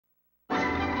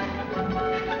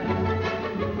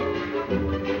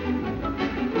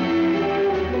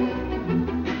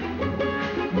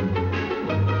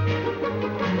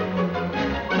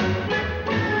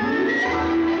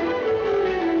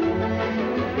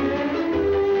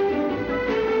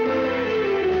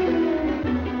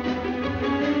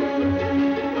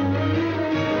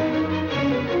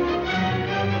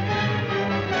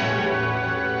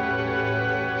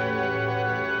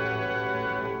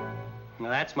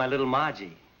That's my little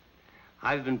Margie.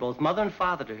 I've been both mother and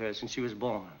father to her since she was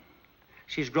born.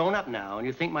 She's grown up now, and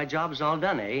you think my job's all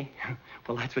done, eh?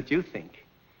 Well, that's what you think.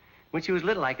 When she was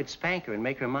little, I could spank her and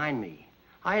make her mind me.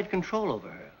 I had control over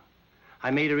her.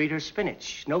 I made her eat her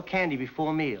spinach, no candy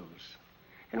before meals.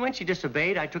 And when she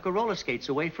disobeyed, I took her roller skates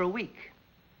away for a week.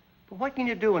 But what can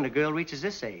you do when a girl reaches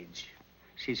this age?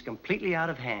 She's completely out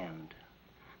of hand.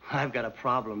 I've got a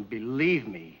problem, believe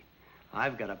me.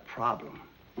 I've got a problem.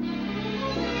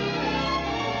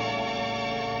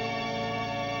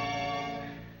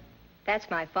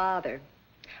 That's my father.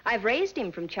 I've raised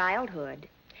him from childhood.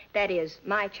 That is,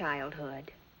 my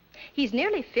childhood. He's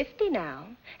nearly 50 now,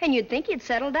 and you'd think he'd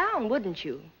settle down, wouldn't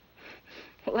you?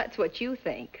 Well, that's what you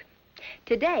think.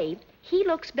 Today, he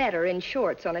looks better in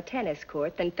shorts on a tennis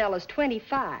court than fellas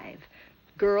 25.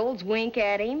 Girls wink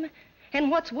at him,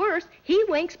 and what's worse, he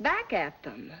winks back at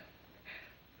them.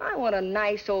 I want a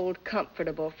nice, old,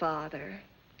 comfortable father.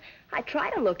 I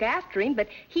try to look after him, but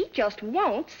he just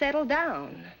won't settle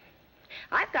down.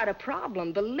 I've got a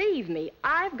problem, believe me,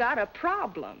 I've got a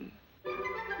problem.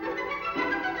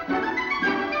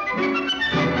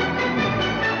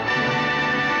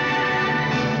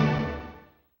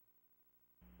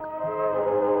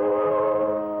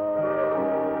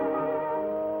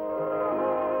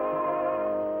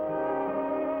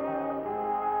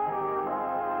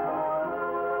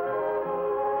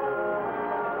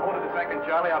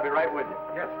 Charlie, I'll be right with you.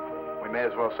 Yes. We may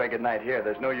as well say goodnight here.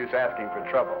 There's no use asking for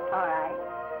trouble. All right.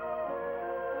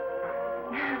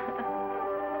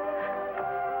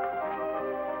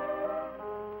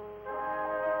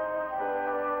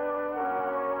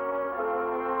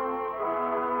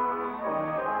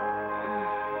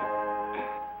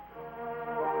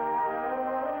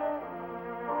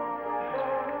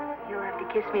 You'll have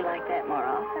to kiss me like that more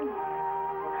often.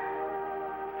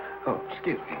 Oh,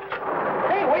 excuse me.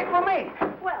 Hey, wait for me.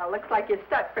 Well, looks like you're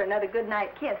stuck for another good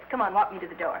night kiss. Come on, walk me to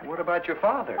the door. What about your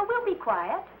father? Oh, we'll be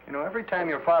quiet. You know, every time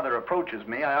your father approaches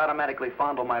me, I automatically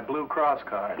fondle my Blue Cross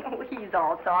card. Oh, he's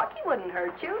all talk. He wouldn't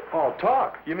hurt you. Oh,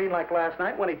 talk? You mean like last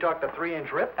night when he talked a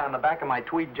 3-inch rip down the back of my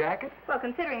tweed jacket? Well,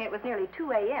 considering it was nearly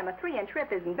 2 a.m., a 3-inch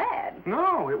rip isn't bad.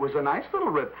 No, it was a nice little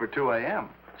rip for 2 a.m.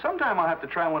 Sometime I'll have to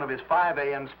try one of his 5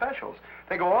 a.m. specials.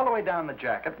 They go all the way down the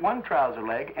jacket, one trouser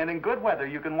leg, and in good weather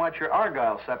you can watch your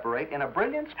argyle separate in a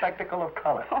brilliant spectacle of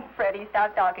color. Oh, Freddie,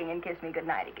 stop talking and kiss me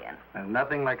goodnight again. There's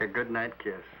nothing like a good night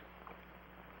kiss.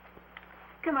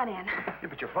 Come on in. Yeah,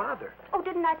 but your father. Oh,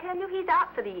 didn't I tell you he's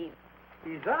out for the evening?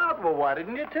 He's out? Well, why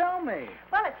didn't you tell me?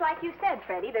 Well, it's like you said,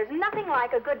 Freddie. There's nothing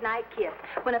like a good night kiss.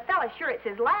 When a fella's sure it's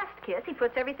his last kiss, he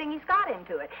puts everything he's got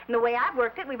into it. And the way I've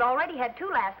worked it, we've already had 2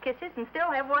 last kisses and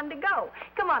still have 1 to go.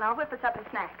 Come on, I'll whip us up a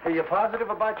snack. Are you positive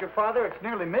about your father? It's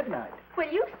nearly midnight. Will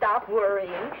you stop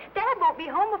worrying? Dad won't be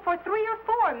home before 3 or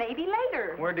 4, maybe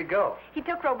later. Where'd he go? He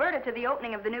took Roberta to the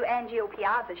opening of the new Angio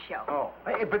Piazza show. Oh,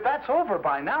 hey, but that's over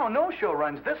by now. No show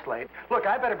runs this late. Look,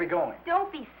 I better be going. Don't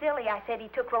be silly. I said he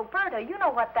took Roberta. You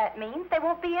know what that means. They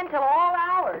won't be in till all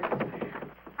hours.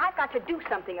 I've got to do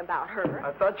something about her.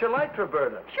 I thought you liked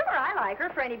Roberta. Sure, I like her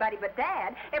for anybody but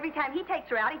Dad. Every time he takes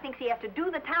her out, he thinks he has to do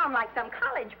the town like some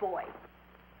college boy.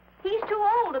 He's too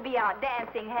old to be out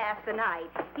dancing half the night.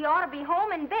 He ought to be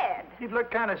home in bed. He'd look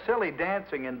kind of silly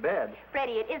dancing in bed.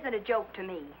 Freddie, it isn't a joke to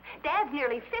me. Dad's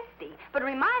nearly 50, but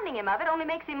reminding him of it only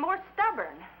makes him more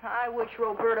stubborn. I wish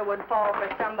Roberta would fall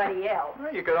for somebody else.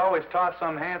 Well, you could always toss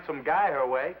some handsome guy her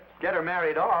way. Get her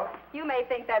married off. You may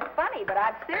think that's funny, but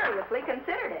I've seriously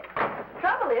considered it.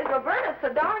 Trouble is, Roberta's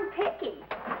so darn picky.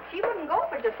 She wouldn't go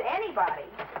for just anybody.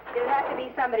 It'd have to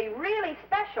be somebody really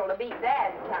special to beat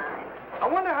Dad's time. I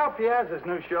wonder how Piazza's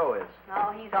new show is.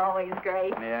 Oh, he's always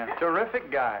great. Yeah, terrific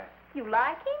guy. You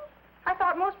like him? I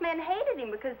thought most men hated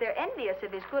him because they're envious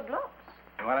of his good looks.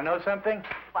 You want to know something?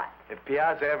 What? If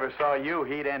Piazza ever saw you,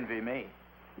 he'd envy me.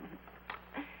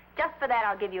 Just for that,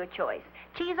 I'll give you a choice.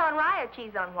 Cheese on rye or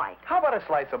cheese on white? How about a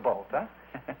slice of both, huh?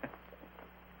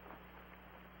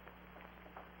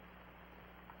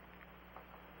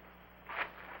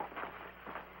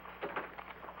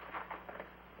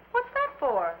 What's that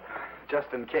for?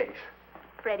 Just in case.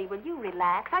 Freddie, will you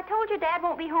relax? I told you Dad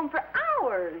won't be home for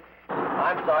hours.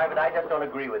 I'm sorry, but I just don't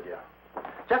agree with you.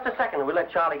 Just a second, and we'll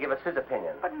let Charlie give us his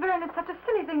opinion. But, Vern, it's such a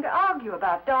silly thing to argue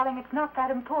about, darling. It's not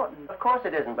that important. Of course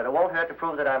it isn't, but it won't hurt to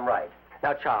prove that I'm right.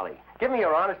 Now, Charlie, give me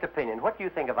your honest opinion. What do you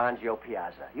think of Angio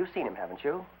Piazza? You've seen him, haven't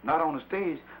you? Not on the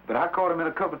stage, but I caught him in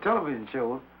a couple of television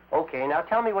shows. Okay, now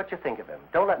tell me what you think of him.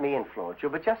 Don't let me influence you,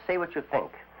 but just say what you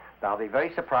think. I'll be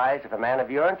very surprised if a man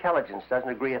of your intelligence doesn't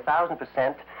agree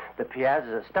 1,000% that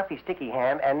Piazza's a stuffy, sticky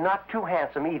ham and not too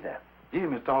handsome either. Gee,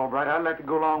 Mr. Albright, I'd like to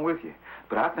go along with you,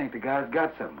 but I think the guy's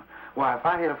got something. Why, if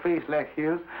I had a face like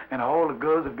his, and all the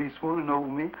girls would be swooning over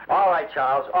me. All right,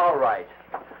 Charles, all right.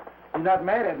 You're not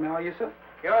mad at me, are you, sir?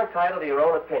 You're entitled to your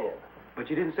own opinion. But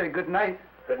you didn't say good night.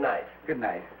 Good night. Good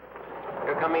night.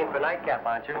 You're coming in for nightcap,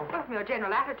 aren't you? Well, from your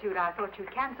general attitude, I thought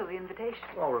you'd cancel the invitation.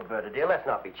 Oh, Roberta, dear, let's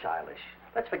not be childish.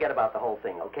 Let's forget about the whole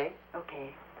thing, okay?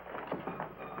 Okay.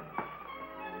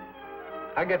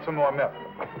 I'll get some more milk.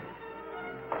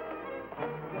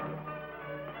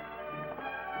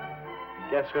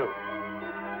 Guess who?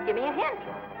 Give me a hint.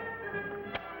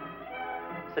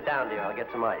 Sit down, dear. I'll get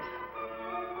some ice.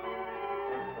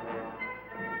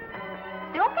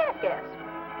 Still can't guess.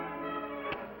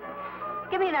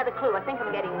 Give me another clue. I think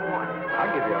I'm getting warm.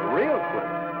 I'll give you a real clue.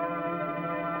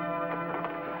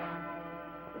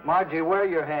 Margie, where are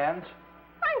your hands?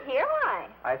 I'm here. Why?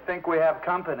 I think we have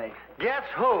company. Guess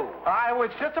who? I was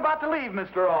just about to leave,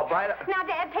 Mr. Albright. Now,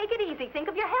 Dad, take it easy. Think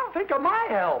of your health. Think of my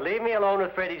health. Leave me alone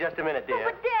with Freddie just a minute, dear.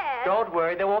 Oh, but, Dad. Don't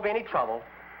worry. There won't be any trouble.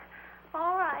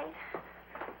 All right.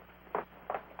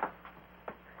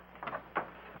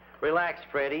 Relax,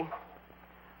 Freddie.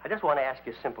 I just want to ask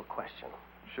you a simple question.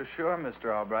 Sure,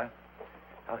 Mr. Albright.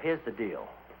 Now, here's the deal.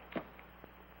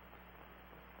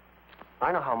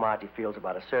 I know how Margie feels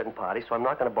about a certain party, so I'm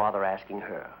not going to bother asking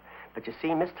her. But you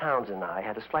see, Miss Townsend and I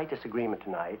had a slight disagreement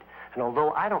tonight, and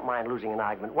although I don't mind losing an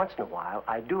argument once in a while,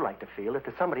 I do like to feel that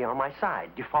there's somebody on my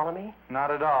side. Do you follow me? Not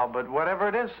at all, but whatever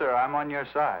it is, sir, I'm on your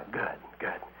side. Good,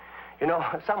 good. You know,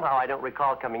 somehow I don't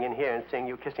recall coming in here and seeing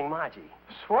you kissing Margie.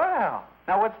 Swell.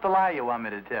 Now, what's the lie you want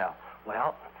me to tell?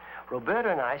 Well,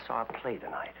 Roberta and I saw a play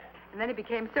tonight. And then he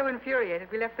became so infuriated,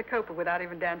 we left the Copa without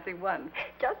even dancing once.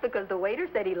 Just because the waiter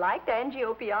said he liked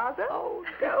Angio Piazza? Oh,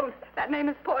 don't. That name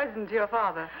is poison to your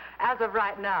father, as of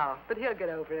right now. But he'll get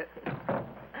over it.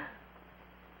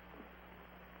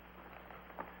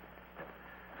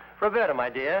 Roberta, my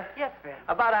dear. Yes, Vern.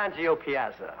 About Angio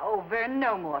Piazza. Oh, Vern,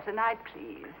 no more tonight,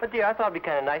 please. But, dear, I thought it'd be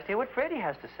kind of nice to hear what Freddie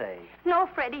has to say. No,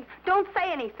 Freddie. Don't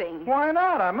say anything. Why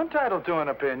not? I'm entitled to an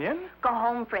opinion. Go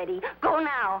home, Freddie. Go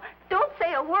now. Don't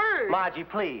say a word. Margie,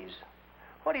 please.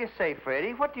 What do you say,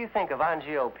 Freddie? What do you think of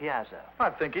Angio Piazza? I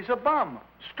think he's a bum.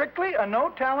 Strictly a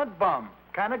no-talent bum.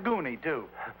 Kind of goony, too.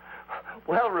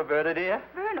 Well, Roberta, dear.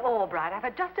 Vern Albright, I've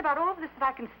had just about all of this that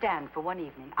I can stand for one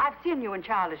evening. I've seen you in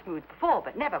childish moods before,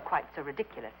 but never quite so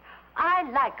ridiculous. I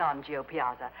like Angio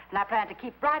Piazza, and I plan to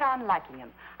keep right on liking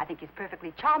him. I think he's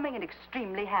perfectly charming and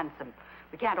extremely handsome.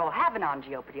 We can't all have an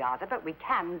Angio Piazza, but we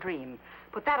can dream.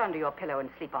 Put that under your pillow and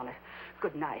sleep on it.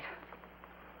 Good night.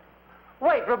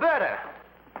 Wait, Roberta.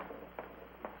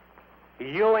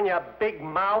 You and your big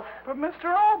mouth. But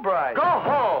Mr. Albright. Go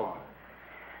home.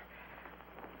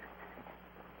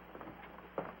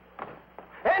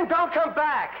 And don't come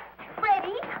back.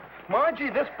 Freddie? Margie,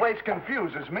 this place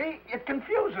confuses me. It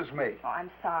confuses me. Oh,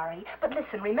 I'm sorry. But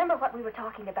listen, remember what we were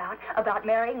talking about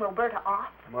marrying Roberta off?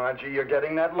 Margie, you're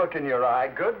getting that look in your eye.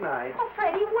 Good night. Oh,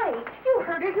 Freddie, wait. You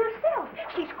heard her yourself.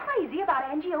 She's crazy about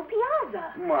Angio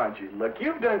Piazza. Margie, look,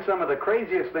 you've done some of the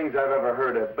craziest things I've ever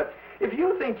heard of, but if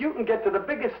you think you can get to the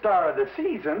biggest star of the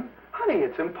season, honey,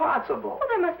 it's impossible. Well,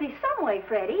 there must be some way,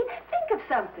 Freddie. Think of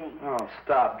something. Oh,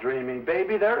 stop dreaming,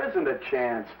 baby. There isn't a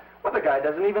chance. Well, the guy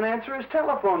doesn't even answer his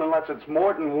telephone unless it's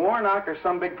Morton Warnock or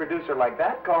some big producer like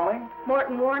that calling.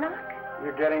 Morton Warnock?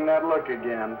 You're getting that look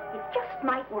again. It just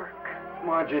might work.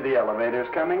 Margie, the elevator's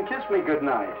coming. Kiss me good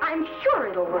night. I'm sure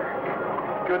it'll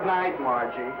work. Good night,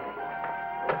 Margie.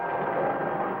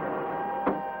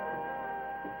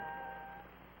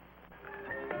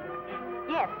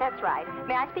 Yes, that's right.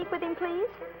 May I speak with him, please?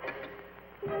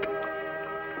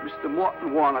 Mr.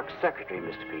 Morton Warnock's secretary,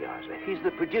 Mr. Piazza. He's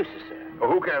the producer, sir.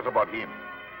 Oh, who cares about him?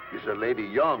 He's a lady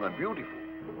young and beautiful.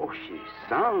 Oh, she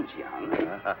sounds young.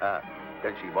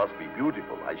 Then she must be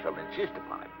beautiful. I shall insist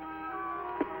upon it.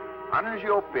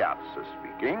 Angio Piazza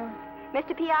speaking.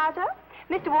 Mr. Piazza,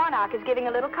 Mr. Warnock is giving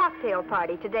a little cocktail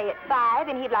party today at 5,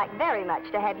 and he'd like very much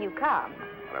to have you come.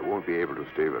 I won't be able to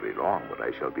stay very long, but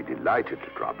I shall be delighted to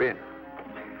drop in.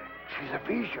 She's a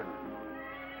vision.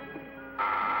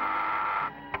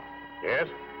 Yes?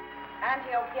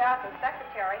 Angio Piazza's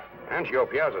secretary. Angio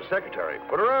Piazza's secretary.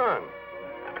 Put her on.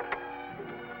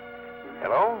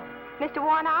 Hello? Mr.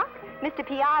 Warnock, Mr.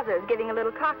 Piazza is giving a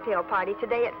little cocktail party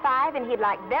today at 5, and he'd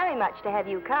like very much to have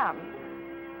you come.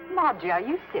 Margie, are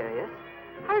you serious?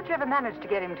 How did you ever manage to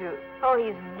get him to... Oh,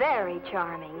 he's very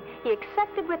charming. He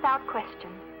accepted without question.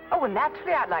 Oh, well,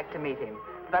 naturally I'd like to meet him.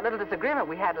 That little disagreement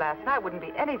we had last night wouldn't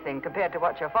be anything compared to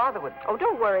what your father would... Oh,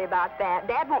 don't worry about that.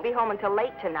 Dad won't be home until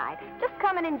late tonight. Just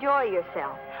come and enjoy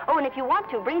yourself. Oh, and if you want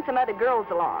to, bring some other girls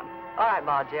along. All right,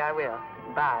 Margie, I will.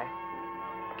 Bye.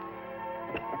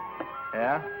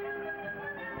 Yeah?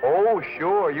 Oh,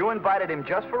 sure. You invited him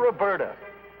just for Roberta.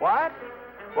 What?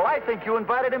 Well, I think you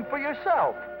invited him for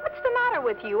yourself. What's the matter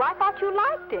with you? I thought you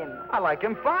liked him. I like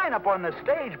him fine up on the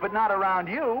stage, but not around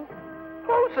you.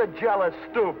 Who's a jealous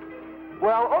stoop?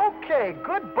 Well, okay,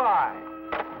 goodbye.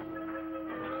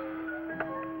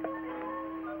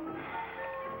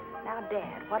 Now,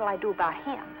 Dad, what'll I do about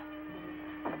him?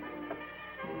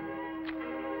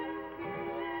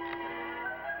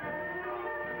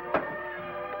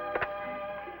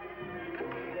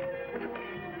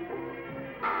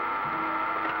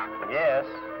 Yes.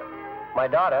 My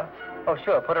daughter? Oh,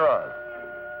 sure, put her on.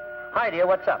 Hi, dear,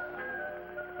 what's up?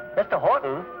 Mr.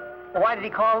 Horton? Well, why did he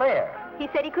call there? He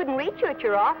said he couldn't reach you at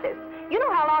your office. You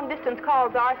know how long-distance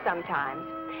calls are sometimes.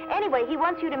 Anyway, he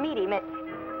wants you to meet him at...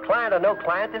 Client or no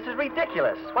client, this is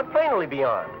ridiculous. What plane will he be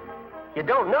on? You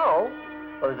don't know?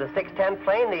 Well, there's a 6:10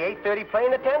 plane, the 8:30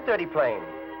 plane, the 10:30 plane.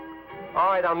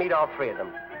 All right, I'll meet all three of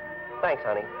them. Thanks,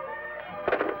 honey.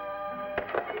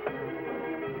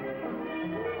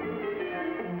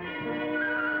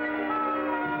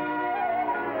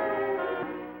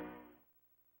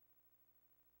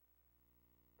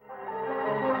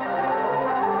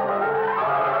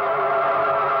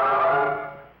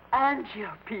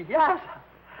 Piazza.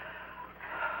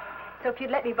 So if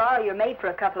you'd let me borrow your maid for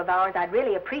a couple of hours, I'd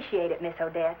really appreciate it, Miss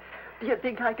Odette. Do you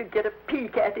think I could get a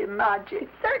peek at him, Margie?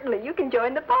 Certainly, you can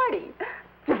join the party.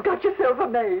 You've got yourself a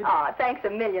maid. Aw, thanks a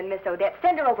million, Miss Odette.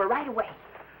 Send her over right away.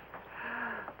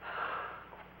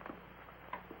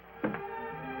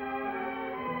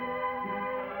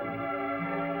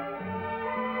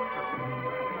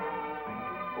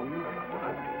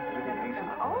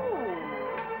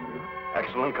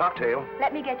 Excellent cocktail.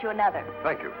 Let me get you another.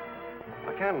 Thank you.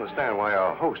 I can't understand why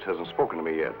our host hasn't spoken to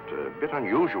me yet. A bit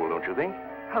unusual, don't you think?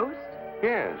 Host?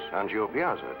 Yes, Angio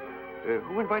Piazza.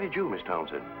 Who invited you, Miss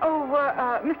Townsend? Oh,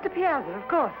 Mr. Piazza, of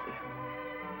course.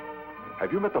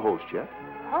 Have you met the host yet?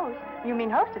 Host? You mean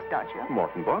hostess, don't you?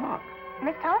 Morton Barnock.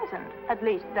 Miss Townsend. At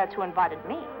least, that's who invited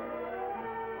me.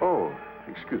 Oh,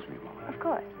 excuse me a moment. Of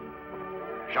course.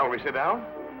 Shall we sit down?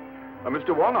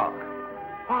 Mr. Warnock.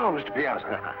 Oh, Mr.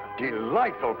 Piazza.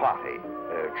 Delightful party.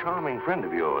 A charming friend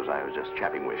of yours I was just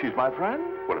chatting with. She's my friend?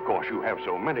 Well, of course, you have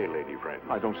so many lady friends.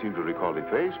 I don't seem to recall the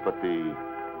face, but the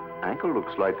ankle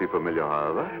looks slightly familiar,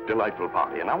 however. Delightful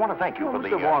party, and I want to thank you for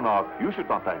Mr. the... Warnock, you should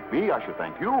not thank me. I should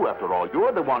thank you. After all,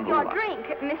 you're the one who... Your drink,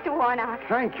 Mr. Warnock.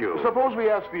 Thank you. Suppose we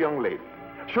ask the young lady.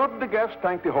 Should the guest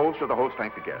thank the host or the host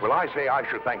thank the guest? Well, I say I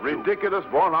should thank you. Ridiculous,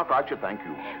 Warnock. I should thank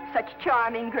you. Such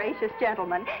charming, gracious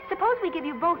gentlemen. Suppose we give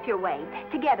you both your way.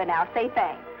 Together now, say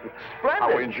thanks. Splendid.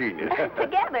 How ingenious.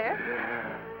 Together.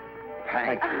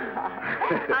 Thank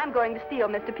you. I'm going to steal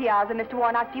Mr. Piazza. Mr.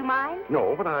 Warnock, do you mind?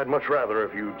 No, but I'd much rather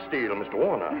if you'd steal Mr.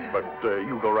 Warnock. But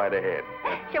you go right ahead.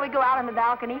 Shall we go out on the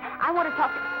balcony? I want to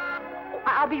talk to...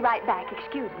 I'll be right back.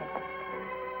 Excuse me.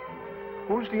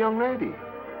 Who's the young lady?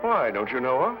 Why, don't you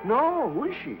know her? No, who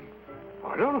is she?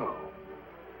 I don't know.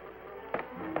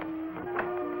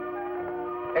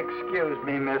 Excuse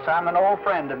me, miss. I'm an old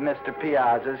friend of Mr.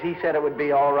 Piazza's. He said it would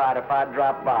be all right if I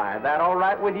dropped by. That all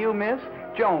right with you, miss?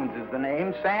 Jones is the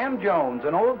name. Sam Jones,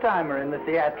 an old-timer in the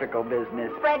theatrical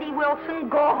business. Freddie Wilson,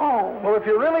 go home. Well, if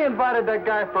you really invited that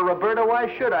guy for Roberta, why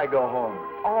should I go home?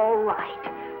 All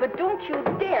right. But don't you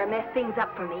dare mess things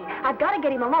up for me. I've got to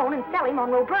get him alone and sell him on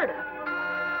Roberta.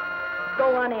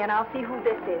 Go on in. I'll see who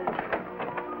this is.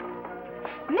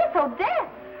 Miss Odette!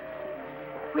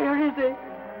 Where is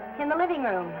he? In the living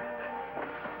room.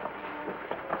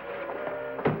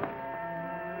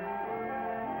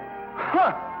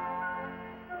 Huh!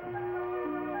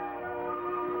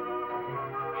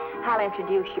 I'll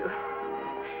introduce you.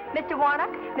 Mr. Warnock,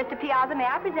 Mr. Piazza, may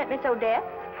I present Miss Odette?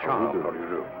 Charles, how do you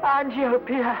do? Angio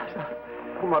Piazza.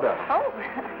 Come on down. Oh,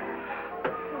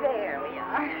 there we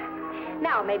are.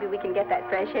 Now maybe we can get that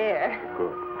fresh air.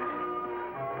 Good.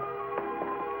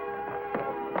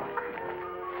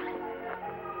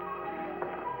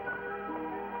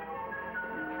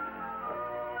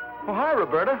 Oh, hi,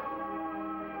 Roberta.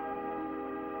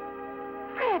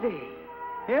 Freddie.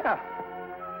 Yeah.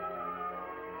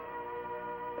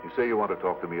 You say you want to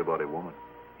talk to me about a woman.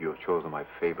 You have chosen my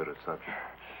favorite subject.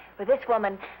 Well, this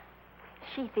woman,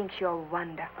 she thinks you're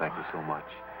wonderful. Thank you so much.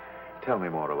 Tell me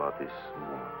more about this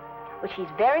woman. Well, she's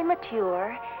very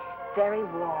mature, very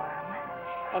warm,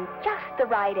 and just the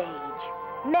right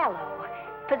age. Mellow,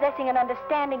 possessing an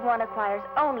understanding one acquires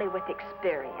only with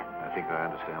experience. I think I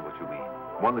understand what you mean.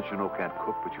 One that you know can't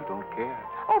cook, but you don't care.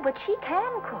 Oh, but she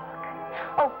can cook.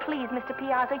 Oh, please, Mr.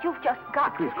 Piazza, you've just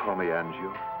got Please call me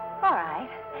Angio. All right.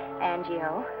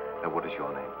 Angio. And what is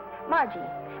your name? Margie.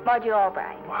 Margie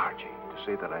Albright. Margie. To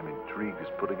say that I'm intrigued is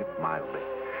putting it mildly.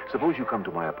 Suppose you come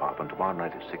to my apartment tomorrow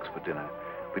night at 6 for dinner.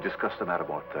 We discuss the matter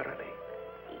more thoroughly.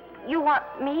 You want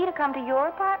me to come to your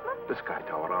apartment? The Sky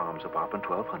Tower Arms, apartment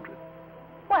 1200.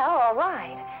 Well, all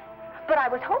right. But I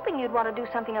was hoping you'd want to do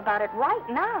something about it right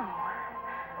now.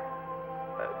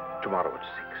 Tomorrow at 6.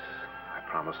 I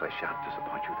promise I shan't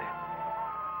disappoint you then.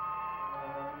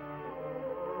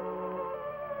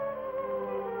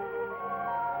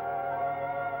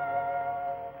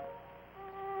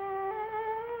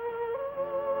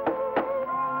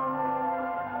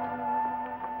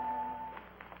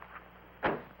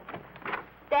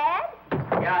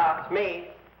 Me.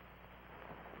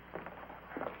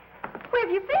 Where have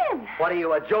you been? What are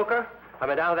you, a joker? I've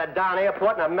been down to that darn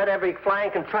airport and I've met every flying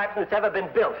contraption that's ever been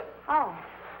built. Oh,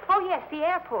 yes, the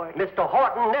airport. Mr.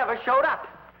 Horton never showed up.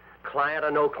 Client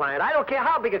or no client, I don't care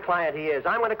how big a client he is.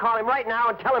 I'm going to call him right now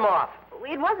and tell him off.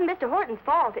 It wasn't Mr. Horton's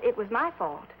fault. It was my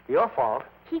fault. Your fault?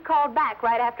 He called back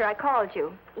right after I called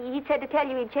you. He said to tell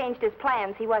you he'd changed his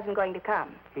plans. He wasn't going to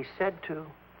come. He said to.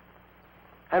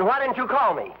 And why didn't you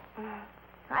call me?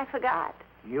 I forgot.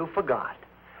 You forgot.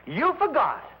 You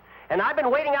forgot. And I've been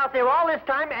waiting out there all this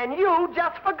time, and you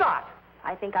just forgot.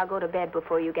 I think I'll go to bed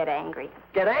before you get angry.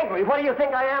 Get angry? What do you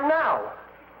think I am now?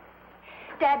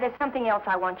 Dad, there's something else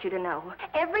I want you to know.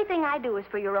 Everything I do is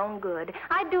for your own good.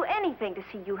 I'd do anything to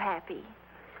see you happy.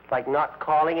 Like not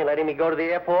calling and letting me go to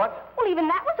the airport? Well, even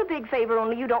that was a big favor,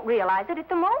 only you don't realize it at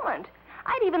the moment.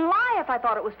 I'd even lie if I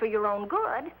thought it was for your own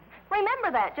good.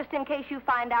 Remember that, just in case you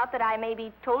find out that I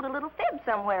maybe told a little fib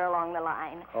somewhere along the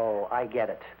line. Oh, I get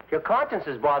it. Your conscience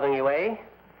is bothering you, eh?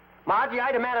 Margie,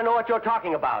 I demand to know what you're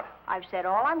talking about. I've said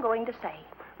all I'm going to say.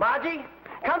 Margie,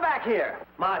 come back here.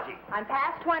 Margie. I'm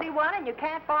past 21 and you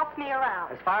can't boss me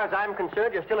around. As far as I'm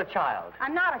concerned, you're still a child.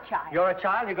 I'm not a child. You're a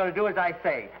child, you're going to do as I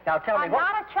say. Now tell me I'm what...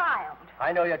 not a child.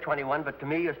 I know you're 21, but to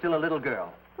me, you're still a little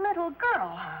girl. Little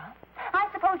girl, huh? I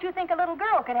suppose you think a little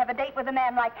girl could have a date with a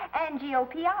man like Angio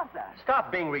Piazza.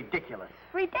 Stop being ridiculous.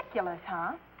 Ridiculous,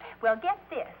 huh? Well, get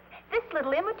this. This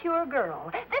little immature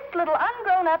girl, this little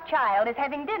ungrown-up child is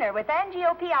having dinner with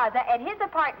Angio Piazza at his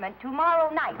apartment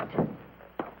tomorrow night.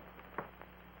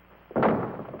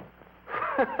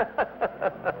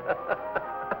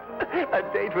 A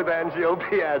date with Angio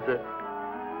Piazza.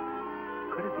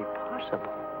 Could it be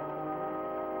possible?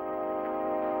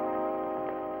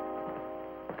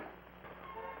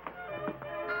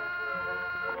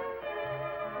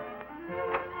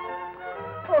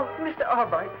 Mr.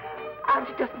 Albright, I was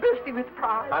just bursting with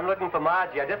pride. I'm looking for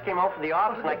Margie. I just came home from the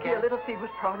office and I can't... Dear little thing was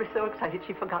probably so excited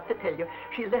she forgot to tell you.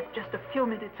 She left just a few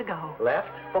minutes ago. Left?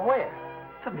 For where?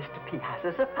 For Mr.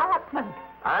 Piazza's apartment.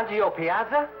 Angio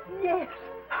Piazza? Yes.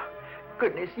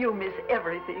 Goodness, you miss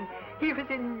everything. He was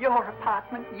in your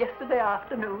apartment yesterday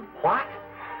afternoon. What?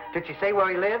 Did she say where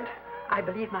he lived? I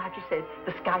believe Margie said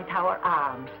the Sky Tower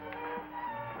Arms.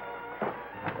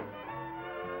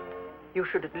 You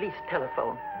should at least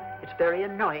telephone. It's very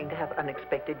annoying to have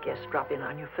unexpected guests drop in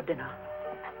on you for dinner.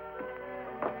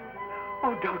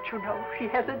 Oh, don't you know? She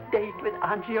has a date with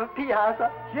Angio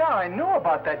Piazza. Yeah, I knew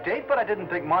about that date, but I didn't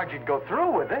think Margie'd go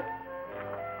through with it.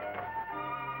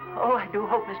 Oh, I do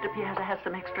hope Mr. Piazza has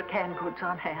some extra canned goods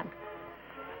on hand.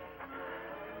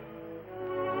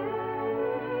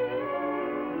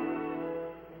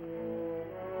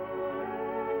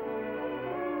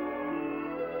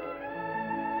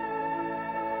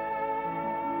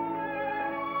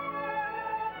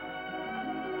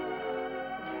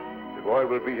 The boy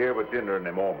will be here with dinner in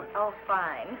a moment. Oh,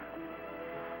 fine.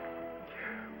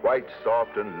 White,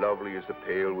 soft, and lovely as the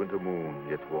pale winter moon,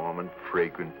 yet warm and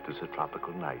fragrant as a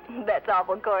tropical night. That's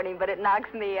awful corny, but it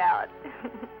knocks me out.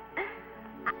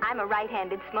 I'm a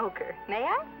right-handed smoker. May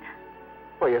I?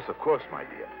 Oh, yes, of course, my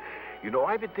dear. You know,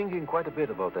 I've been thinking quite a bit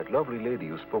about that lovely lady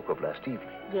you spoke of last evening.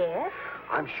 Yes?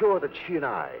 I'm sure that she and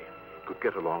I could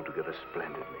get along together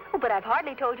splendidly. Oh, but I've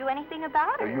hardly told you anything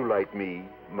about her. You like me,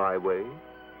 my way?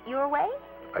 Your way?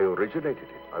 I originated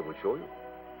it. I will show you.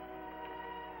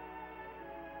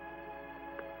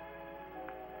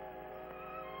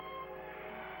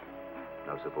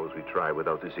 Now, suppose we try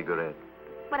without the cigarette.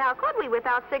 But how could we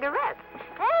without cigarettes?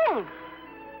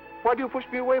 Why do you push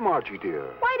me away, Margie, dear?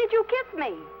 Why did you kiss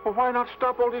me? Well, why not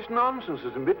stop all this nonsense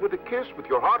and admit with a kiss, with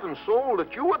your heart and soul,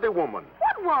 that you are the woman?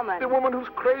 What woman? The woman who's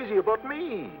crazy about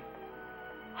me.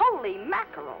 Holy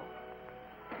mackerel.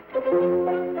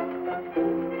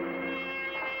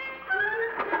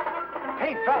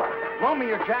 Hey, fella, loan me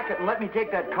your jacket and let me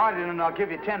take that card in and I'll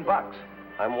give you $10.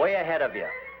 I'm way ahead of you.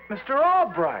 Mr.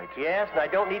 Albright. Yes, and I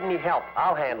don't need any help.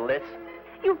 I'll handle this.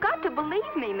 You've got to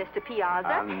believe me, Mr. Piazza.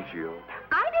 Angio.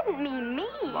 I didn't mean me.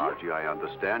 Margie, I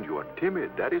understand you are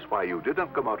timid. That is why you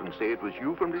didn't come out and say it was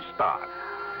you from the start.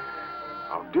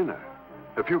 Our dinner.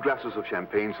 A few glasses of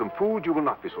champagne, some food, you will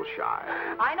not be so shy.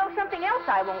 I know something else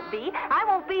I won't be. I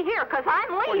won't be here because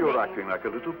I'm leaving. Well, you're acting like a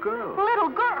little girl. Little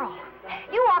girl.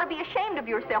 You ought to be ashamed of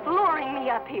yourself luring me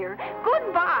up here.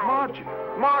 Goodbye. Margie.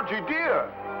 Margie,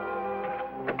 dear.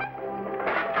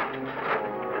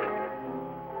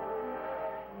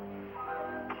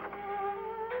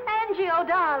 Angio,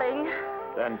 darling.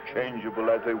 Unchangeable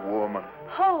as a woman.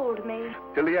 Hold me.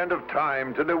 Till the end of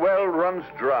time, till the well runs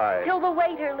dry. Till the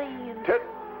waiter leaves.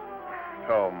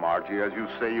 Oh, Margie, as you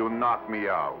say, you knock me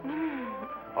out.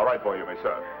 All right, boy, you may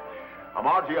serve.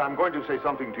 Margie, I'm going to say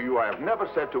something to you I have never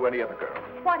said to any other girl.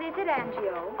 What is it,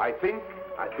 Angio? I think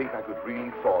I could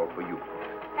really fall for you.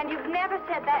 And you've never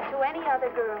said that to any other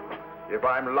girl. If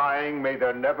I'm lying, may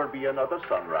there never be another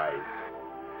sunrise.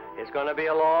 It's going to be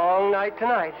a long night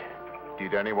tonight.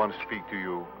 Did anyone speak to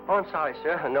you? Oh, I'm sorry,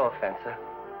 sir. No offense, sir.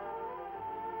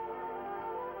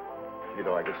 You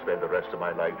know, I could spend the rest of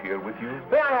my life here with you.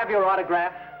 May I have your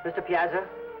autograph, Mr. Piazza?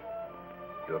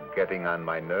 You're getting on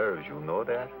my nerves, you know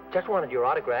that? Just wanted your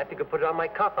autograph. You could put it on my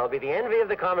cuff. I'll be the envy of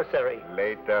the commissary.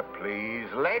 Later, please.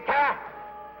 Later!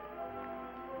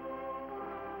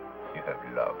 You have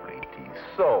lovely teeth.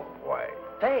 So white.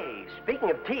 Hey,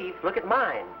 speaking of teeth, look at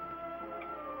mine.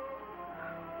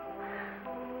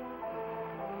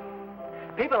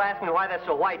 People ask me why they're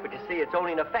so white, but you see, it's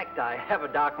only an effect. I have a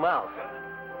dark mouth.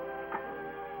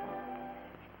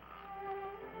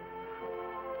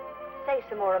 Say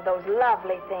some more of those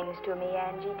lovely things to me,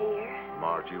 Angie, dear.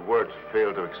 Margie, words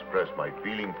fail to express my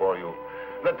feeling for you.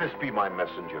 Let this be my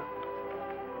messenger.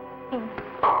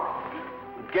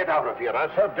 Get out of here.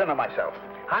 I'll serve dinner myself.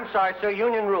 I'm sorry, sir.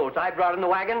 Union rules. I brought in the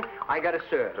wagon. I got to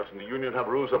serve. Doesn't the union have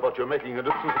rules about your making a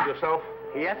nuisance of yourself?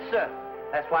 Yes, sir.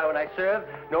 That's why when I serve,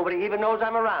 nobody even knows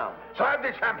I'm around. Serve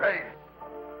the champagne.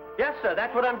 Yes, sir.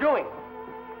 That's what I'm doing.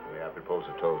 May I propose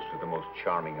a toast to the most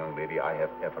charming young lady I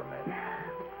have ever met?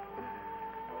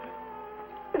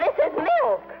 This is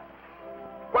milk.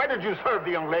 Why did you serve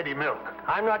the young lady milk?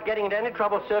 I'm not getting into any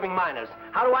trouble serving minors.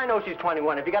 How do I know she's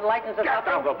 21? Have you got a license or Get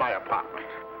something? out of my apartment.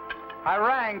 I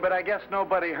rang, but I guess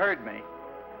nobody heard me.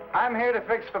 I'm here to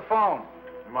fix the phone.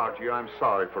 Margie, I'm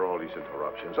sorry for all these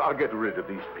interruptions. I'll get rid of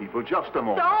these people. Just a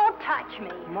moment. Don't touch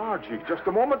me. Margie, just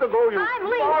a moment ago you... I'm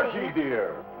leaving. Margie,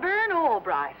 dear. Vern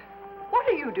Albright, what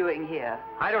are you doing here?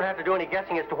 I don't have to do any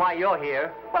guessing as to why you're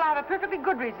here. Well, I have a perfectly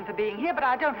good reason for being here, but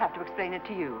I don't have to explain it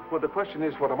to you. Well, the question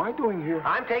is, what am I doing here?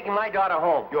 I'm taking my daughter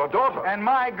home. Your daughter? And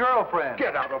my girlfriend.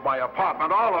 Get out of my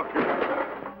apartment, all of you.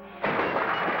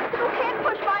 You can't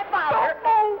push my father.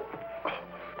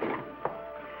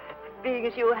 Being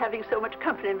as you were having so much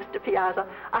company, Mr. Piazza,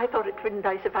 I thought it would be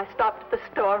nice if I stopped at the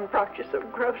store and brought you some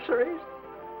groceries.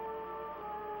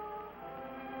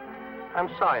 I'm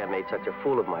sorry I made such a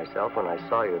fool of myself when I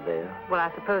saw you there. Well,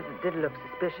 I suppose it did look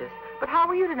suspicious. But how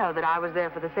were you to know that I was there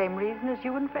for the same reason as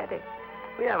you and Freddie?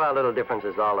 We have our little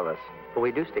differences, all of us, but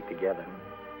we do stick together.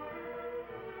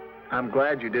 I'm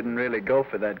glad you didn't really go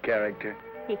for that character.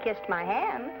 He kissed my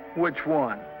hand. Which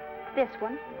one? This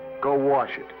one. Go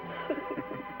wash it.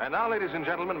 And now, ladies and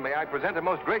gentlemen, may I present a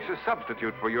most gracious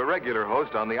substitute for your regular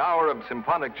host on the Hour of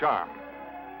Symphonic Charm,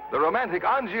 the romantic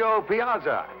Angio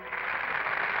Piazza.